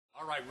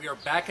right, we are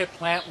back at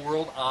Plant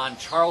World on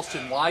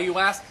Charleston. Why, you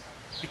ask?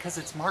 Because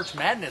it's March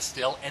Madness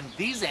still, and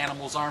these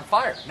animals are on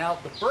fire. Now,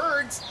 the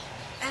birds,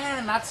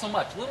 not so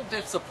much. A little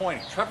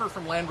disappointing. Trevor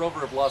from Land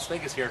Rover of Las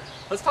Vegas here.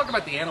 Let's talk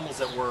about the animals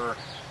that were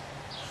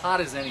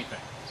hot as anything.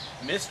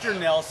 Mr.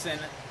 Nelson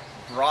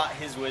brought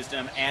his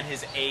wisdom and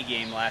his A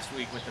game last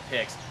week with the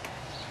picks.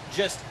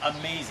 Just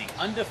amazing.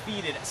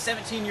 Undefeated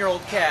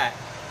 17-year-old cat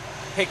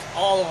picked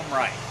all of them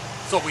right.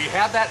 So we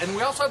have that, and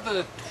we also have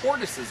the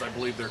tortoises, I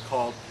believe they're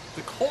called.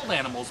 The cold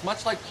animals,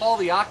 much like Paul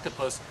the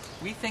octopus,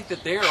 we think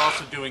that they're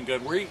also doing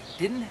good. We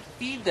didn't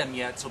feed them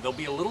yet, so they'll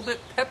be a little bit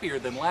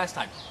peppier than last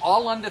time.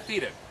 All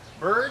undefeated.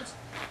 Birds,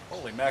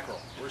 holy mackerel,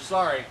 we're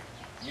sorry.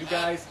 You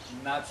guys,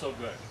 not so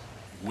good.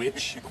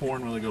 Which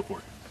corn will they go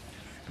for?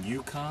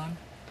 Yukon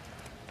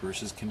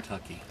versus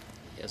Kentucky.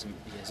 He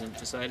hasn't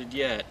decided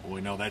yet.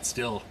 Boy, no, that's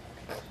still...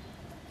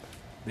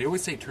 They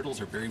always say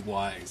turtles are very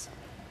wise.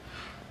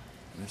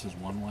 This is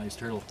one wise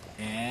turtle.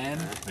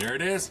 And there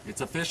it is.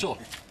 It's official.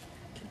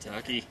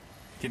 Kentucky.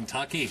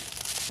 Kentucky.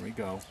 Here we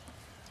go.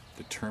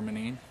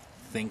 Determining.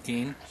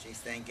 Thinking. She's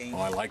thinking. Oh,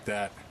 I like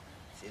that.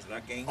 She's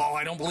looking. Oh,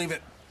 I don't believe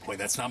it. Boy,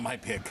 that's not my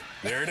pick.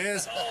 There it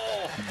is.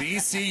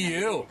 VCU.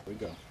 Here we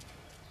go.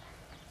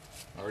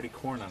 Already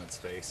corn on its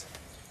face.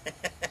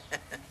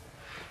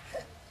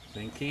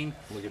 Thinking.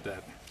 Look at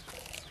that.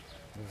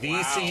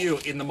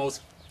 VCU in the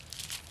most...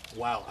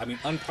 Wow. I mean,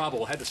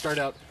 improbable. Had to start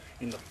out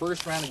in the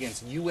first round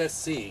against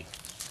USC.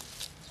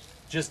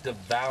 Just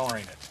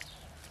devouring it.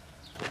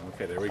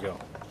 Okay, there we go.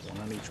 One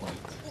on each one.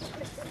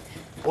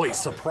 Boy,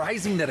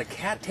 surprising that a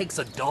cat takes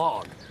a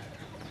dog.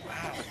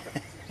 Wow.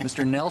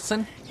 Mr.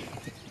 Nelson.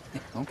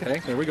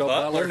 Okay, there we go.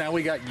 Butler. Now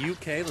we got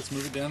UK. Let's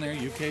move it down there.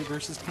 UK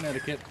versus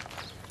Connecticut.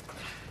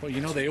 Well,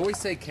 you know, they always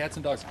say cats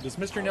and dogs. Does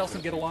Mr.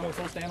 Nelson get along with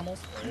most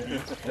animals? Okay,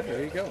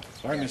 there you go.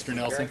 All right, Mr.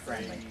 Nelson.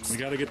 We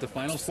got to get the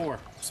final four.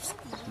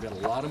 We got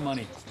a lot of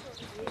money.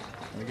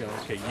 There we go.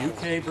 Okay,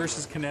 UK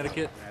versus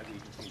Connecticut.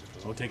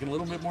 Oh, taking a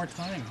little bit more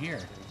time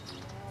here.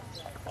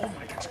 Oh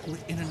my gosh,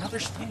 in another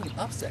stunning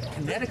upset,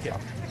 Connecticut.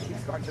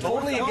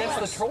 Totally against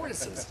the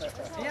tortoises.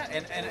 Yeah,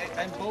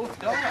 and both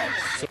dogs.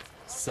 So,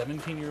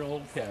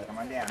 17-year-old cat. Come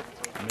on down.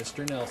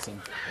 Mr.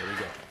 Nelson. There we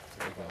go.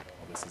 There we go.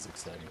 Oh, this is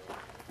exciting.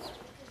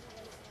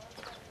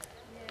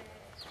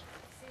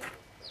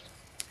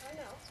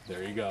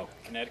 There you go.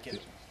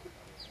 Connecticut.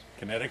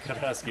 Connecticut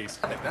Huskies.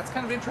 That's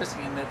kind of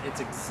interesting in that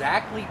it's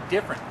exactly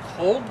different.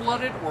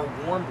 Cold-blooded or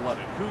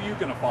warm-blooded? Who are you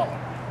going to follow?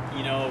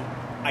 You know,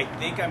 I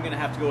think I'm going to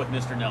have to go with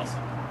Mr. Nelson.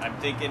 I'm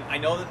thinking, I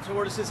know the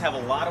tortoises have a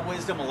lot of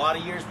wisdom, a lot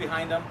of years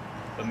behind them,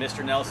 but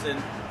Mr. Nelson,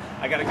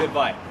 I got a good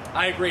vibe.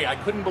 I agree. I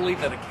couldn't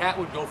believe that a cat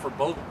would go for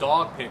both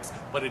dog picks,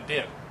 but it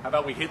did. How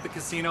about we hit the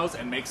casinos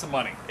and make some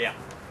money? Yeah.